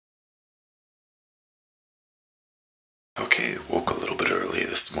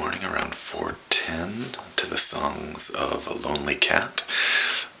this morning around 4:10 to the songs of a lonely cat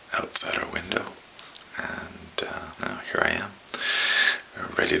outside our window. And now here I am,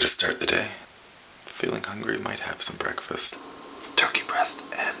 ready to start the day. Feeling hungry, might have some breakfast. Turkey breast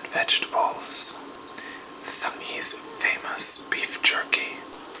and vegetables. Sami's famous beef jerky.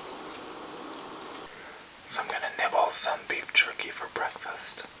 So I'm gonna nibble some beef jerky for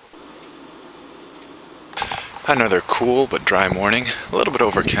breakfast. Another cool but dry morning, a little bit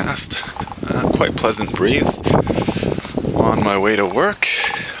overcast, quite pleasant breeze. On my way to work,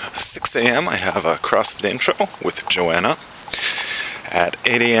 6 a.m. I have a CrossFit intro with Joanna. At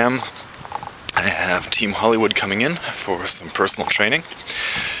 8 a.m. I have Team Hollywood coming in for some personal training.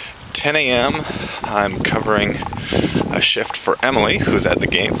 10 a.m. I'm covering a shift for Emily, who's at the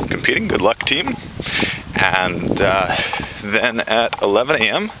games competing. Good luck, team. And then at 11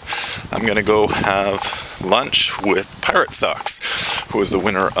 a.m. I'm going to go have lunch with Pirate Socks, who was the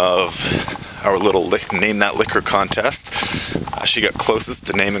winner of our little Name That Liquor contest. She got closest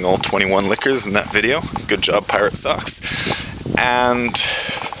to naming all 21 liquors in that video. Good job, Pirate Socks. And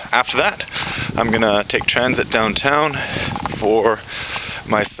after that, I'm going to take transit downtown for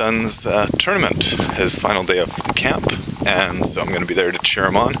my son's tournament, his final day of the camp, and so I'm going to be there to cheer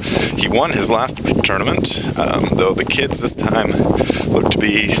him on. He won his last tournament, though the kids this time look to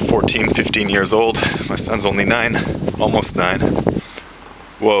be 14, 15 years old. My son's only 9, almost 9.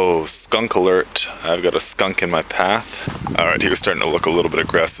 Whoa, skunk alert. I've got a skunk in my path. Alright, he was starting to look a little bit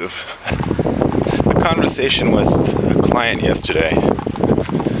aggressive. A conversation with a client yesterday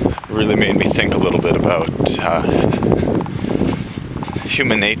really made me think a little bit about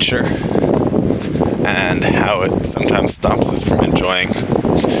human nature and how it sometimes stops us from enjoying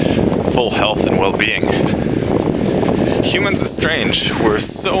full health and well-being. Humans are strange. We're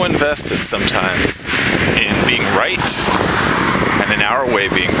so invested sometimes in being right and in our way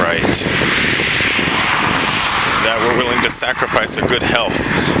being right that we're willing to sacrifice our good health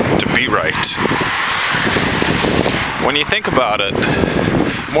to be right. When you think about it,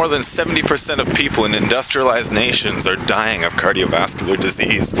 more than 70% of people in industrialized nations are dying of cardiovascular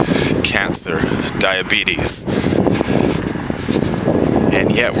disease, cancer, diabetes.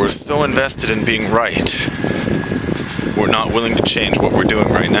 And yet we're so invested in being right, we're not willing to change what we're doing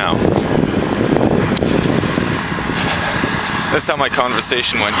right now. That's how my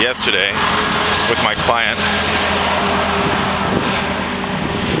conversation went yesterday with my client,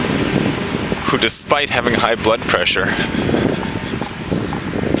 who, despite having high blood pressure,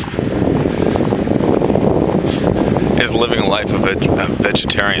 is living a life of a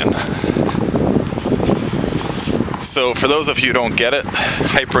vegetarian. So for those of you who don't get it,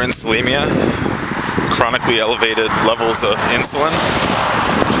 hyperinsulinemia, chronically elevated levels of insulin,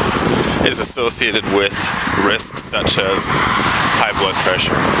 is associated with risks such as high blood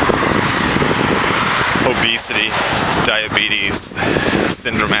pressure, obesity, diabetes,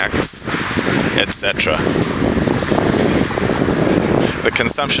 syndrome X, etc. The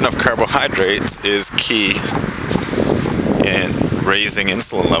consumption of carbohydrates is key in raising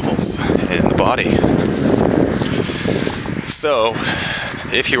insulin levels in the body. So,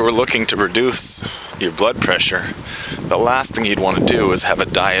 if you were looking to reduce your blood pressure, the last thing you'd want to do is have a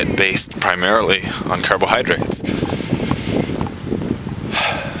diet based primarily on carbohydrates.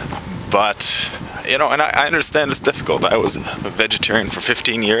 But, you know, and I understand it's difficult. I was a vegetarian for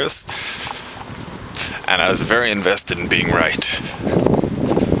 15 years, and I was very invested in being right.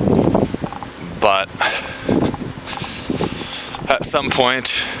 But at some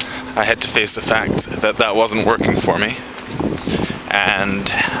point, I had to face the fact that that wasn't working for me, and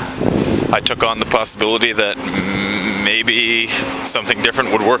I took on the possibility that maybe something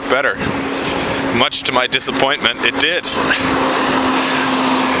different would work better. Much to my disappointment, it did.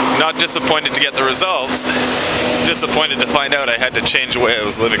 Not disappointed to get the results, disappointed to find out I had to change the way I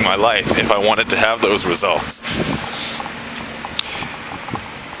was living my life if I wanted to have those results.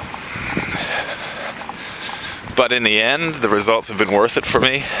 But in the end, the results have been worth it for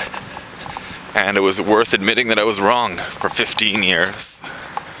me, and it was worth admitting that I was wrong for 15 years.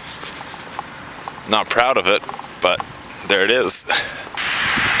 Not proud of it, but there it is.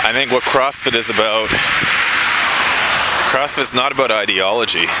 I think what CrossFit is about, CrossFit's not about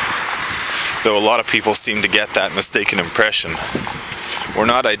ideology, though a lot of people seem to get that mistaken impression. We're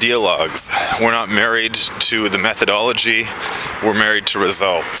not ideologues. We're not married to the methodology, we're married to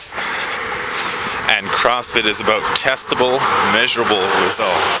results. And CrossFit is about testable, measurable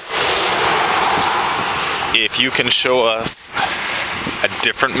results. If you can show us a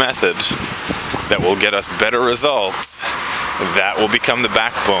different method that will get us better results, that will become the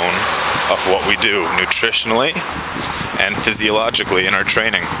backbone of what we do nutritionally and physiologically in our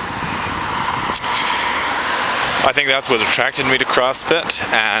training. I think that's what attracted me to CrossFit,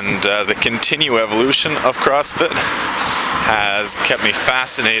 and the continued evolution of CrossFit has kept me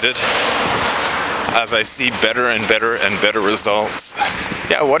fascinated as I see better and better and better results.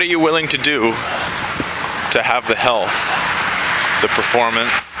 Yeah, what are you willing to do to have the health, the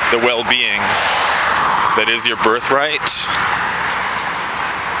performance, the well-being that is your birthright?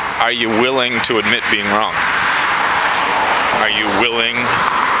 Are you willing to admit being wrong? Are you willing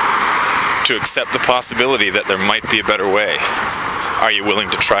to accept the possibility that there might be a better way? Are you willing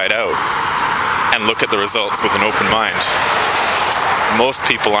to try it out and look at the results with an open mind? Most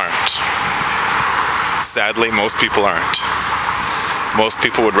people aren't. Sadly, most people aren't. Most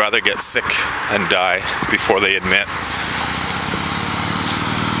people would rather get sick and die before they admit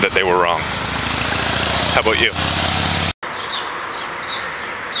that they were wrong. How about you?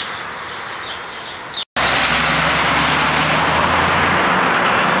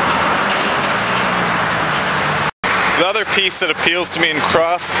 The other piece that appeals to me in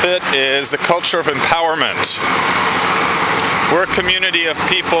CrossFit is the culture of empowerment. We're a community of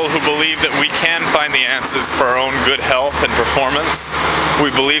people who believe that we can find the answers for our own good health and performance.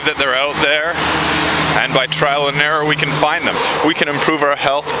 We believe that they're out there, and by trial and error we can find them. We can improve our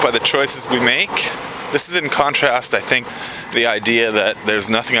health by the choices we make. This is in contrast, I think, the idea that there's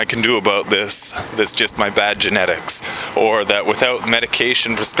nothing I can do about this, that's just my bad genetics, or that without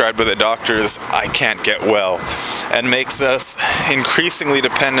medication prescribed by the doctors, I can't get well, and makes us increasingly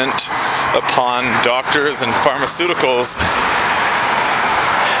dependent upon doctors and pharmaceuticals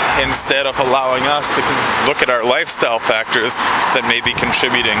instead of allowing us to look at our lifestyle factors that may be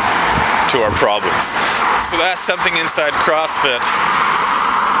contributing to our problems. So that's something inside CrossFit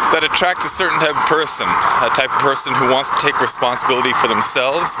that attracts a certain type of person, a type of person who wants to take responsibility for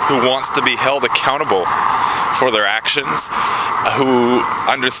themselves, who wants to be held accountable for their actions, who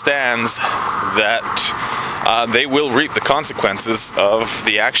understands that they will reap the consequences of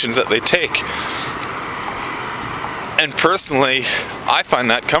the actions that they take. And personally, I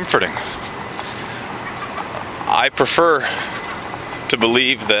find that comforting. I prefer to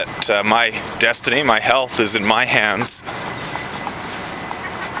believe that my destiny, my health is in my hands,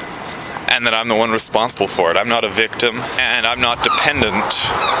 and that I'm the one responsible for it. I'm not a victim, and I'm not dependent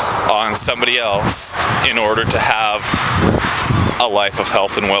on somebody else in order to have a life of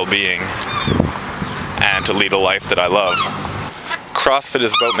health and well-being and to lead a life that I love. CrossFit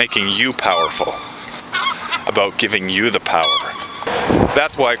is about making you powerful, about giving you the power.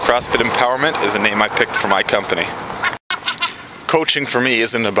 That's why CrossFit Empowerment is a name I picked for my company. Coaching for me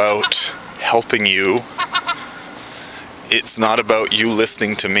isn't about helping you. It's not about you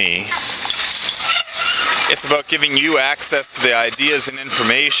listening to me. It's about giving you access to the ideas and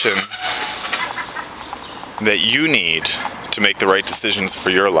information that you need to make the right decisions for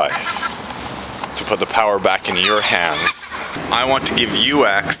your life, to put the power back in your hands. I want to give you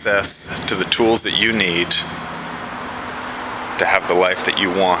access to the tools that you need to have the life that you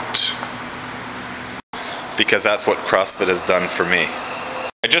want, because that's what CrossFit has done for me.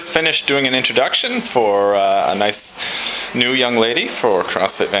 I just finished doing an introduction for a nice new young lady for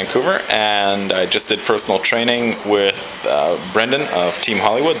CrossFit Vancouver, and I just did personal training with Brendan of Team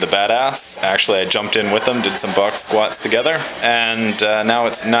Hollywood, the badass. Actually, I jumped in with him, did some box squats together, and now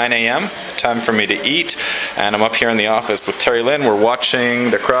it's 9 a.m., time for me to eat, and I'm up here in the office with Terry Lynn. We're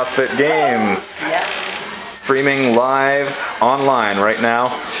watching the CrossFit Games. Streaming live online right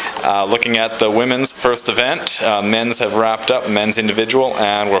now, looking at the women's first event. Men's have wrapped up, men's individual,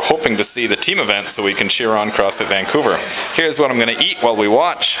 and we're hoping to see the team event so we can cheer on CrossFit Vancouver. Here's what I'm going to eat while we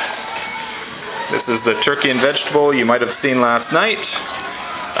watch. This is the turkey and vegetable you might have seen last night,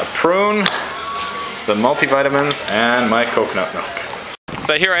 a prune, some multivitamins, and my coconut milk.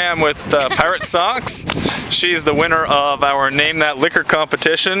 So here I am with Pirate Socks. She's the winner of our Name That Liquor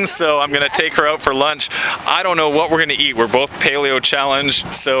competition, so I'm going to take her out for lunch. I don't know what we're going to eat. We're both Paleo challenge,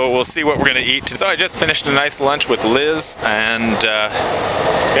 so we'll see what we're going to eat. So I just finished a nice lunch with Liz, and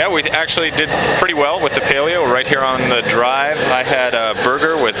yeah, we actually did pretty well with the Paleo right here on the drive. I had a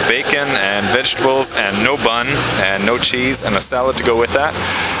burger with bacon and vegetables and no bun and no cheese and a salad to go with that.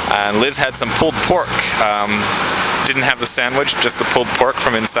 And Liz had some pulled pork. Didn't have the sandwich, just the pulled pork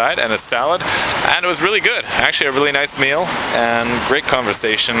from inside and a salad, and it was really good. Actually a really nice meal and great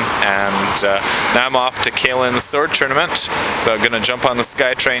conversation, and now I'm off to Kalen's sword tournament, so I'm gonna jump on the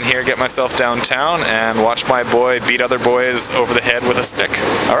SkyTrain here, get myself downtown, and watch my boy beat other boys over the head with a stick.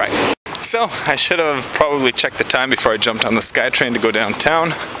 Alright, so I should have probably checked the time before I jumped on the SkyTrain to go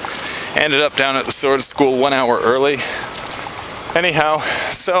downtown. Ended up down at the sword school 1 hour early. Anyhow,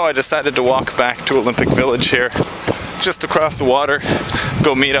 so I decided to walk back to Olympic Village here just across the water,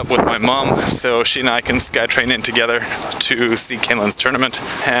 go meet up with my mom so she and I can SkyTrain in together to see Kaylin's tournament.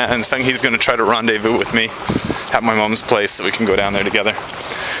 And Sunghee's going to try to rendezvous with me at my mom's place so we can go down there together.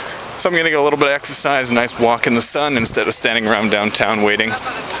 So I'm going to get a little bit of exercise, a nice walk in the sun instead of standing around downtown waiting.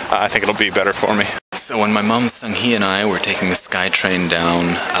 I think it'll be better for me. So when my mom, Sunghee, and I were taking the SkyTrain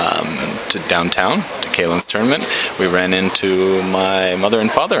down to downtown to Kaylin's tournament, we ran into my mother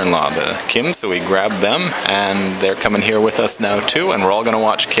and father-in-law, the Kim, so we grabbed them, and they're coming here with us now too, and we're all going to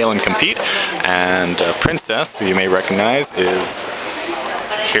watch Kaylin compete. And Princess, who you may recognize, is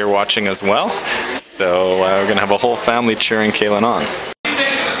here watching as well. So we're going to have a whole family cheering Kaylin on.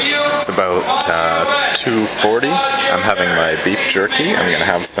 It's about 2:40. I'm having my beef jerky. I'm going to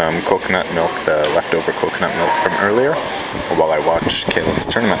have some coconut milk, the leftover coconut milk from earlier, while I watch Kaylin's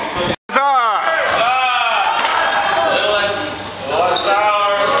tournament.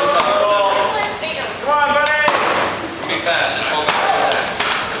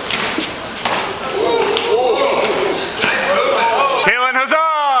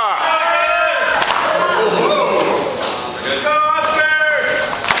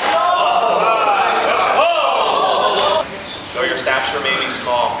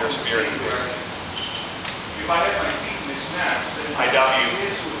 Small, your spirit. I doubt you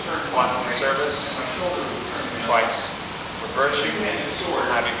once in service, twice for virtue.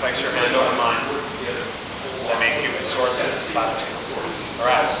 Have you place your hand over mine to make you consort at Spadachino. Or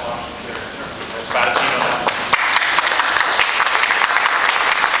as Spadachino.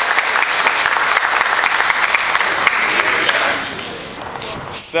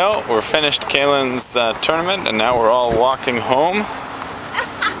 So we're finished Kaylin's tournament, and now we're all walking home.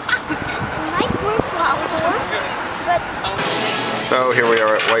 So here we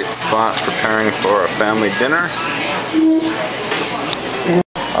are at White Spot preparing for a family dinner.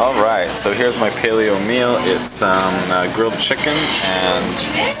 Alright, so here's my paleo meal. It's grilled chicken and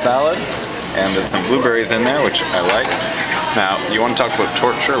salad, and there's some blueberries in there, which I like. Now, you want to talk about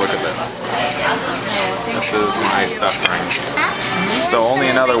torture? Look at this. This is my suffering. So only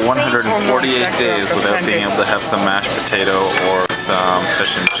another 148 days without being able to have some mashed potato or some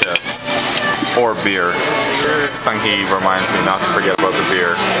fish and chips. Or beer. Sunghee reminds me not to forget about the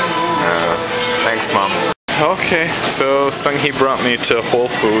beer. Thanks, Mom. Okay, so Sunghee brought me to Whole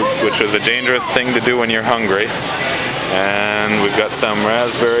Foods, which is a dangerous thing to do when you're hungry. And we've got some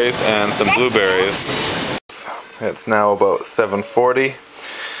raspberries and some blueberries. It's now about 7:40.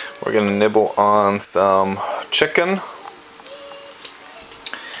 We're gonna nibble on some chicken,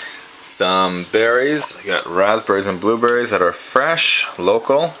 some berries. I got raspberries and blueberries that are fresh,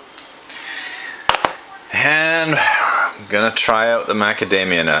 local. And I'm gonna try out the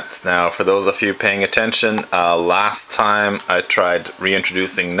macadamia nuts. Now, for those of you paying attention, last time I tried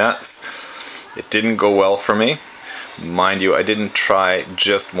reintroducing nuts. It didn't go well for me. Mind you, I didn't try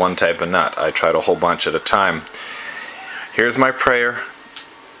just one type of nut. I tried a whole bunch at a time. Here's my prayer.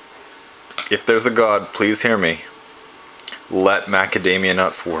 If there's a God, please hear me. Let macadamia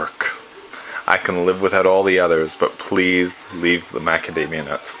nuts work. I can live without all the others, but please leave the macadamia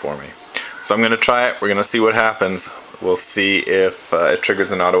nuts for me. So I'm going to try it. We're going to see what happens. We'll see if it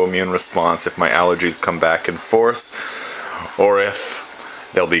triggers an autoimmune response, if my allergies come back in force, or if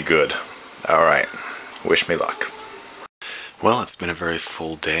they'll be good. Alright, wish me luck. Well, it's been a very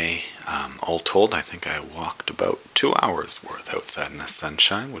full day. All told, I think I walked about 2 hours worth outside in the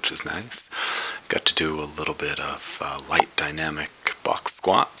sunshine, which is nice. Got to do a little bit of light dynamic box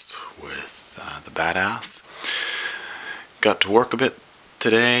squats with the badass. Got to work a bit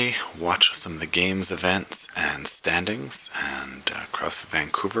today, watch some of the games events and standings, and CrossFit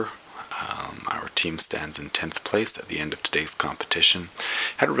Vancouver. Our team stands in 10th place at the end of today's competition.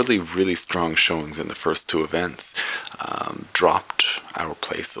 Had really strong showings in the first two events. Dropped our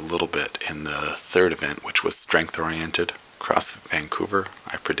place a little bit in the third event, which was strength oriented. CrossFit Vancouver.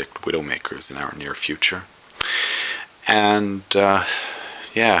 I predict Widowmakers in our near future. And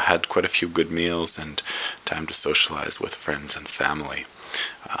yeah, had quite a few good meals and time to socialize with friends and family,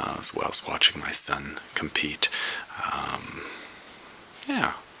 as well as watching my son compete.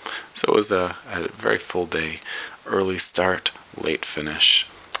 Yeah. So it was a very full day, early start, late finish,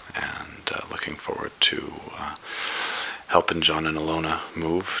 and looking forward to helping John and Alona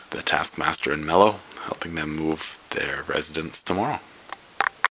move, the Taskmaster and Mello, helping them move their residence tomorrow.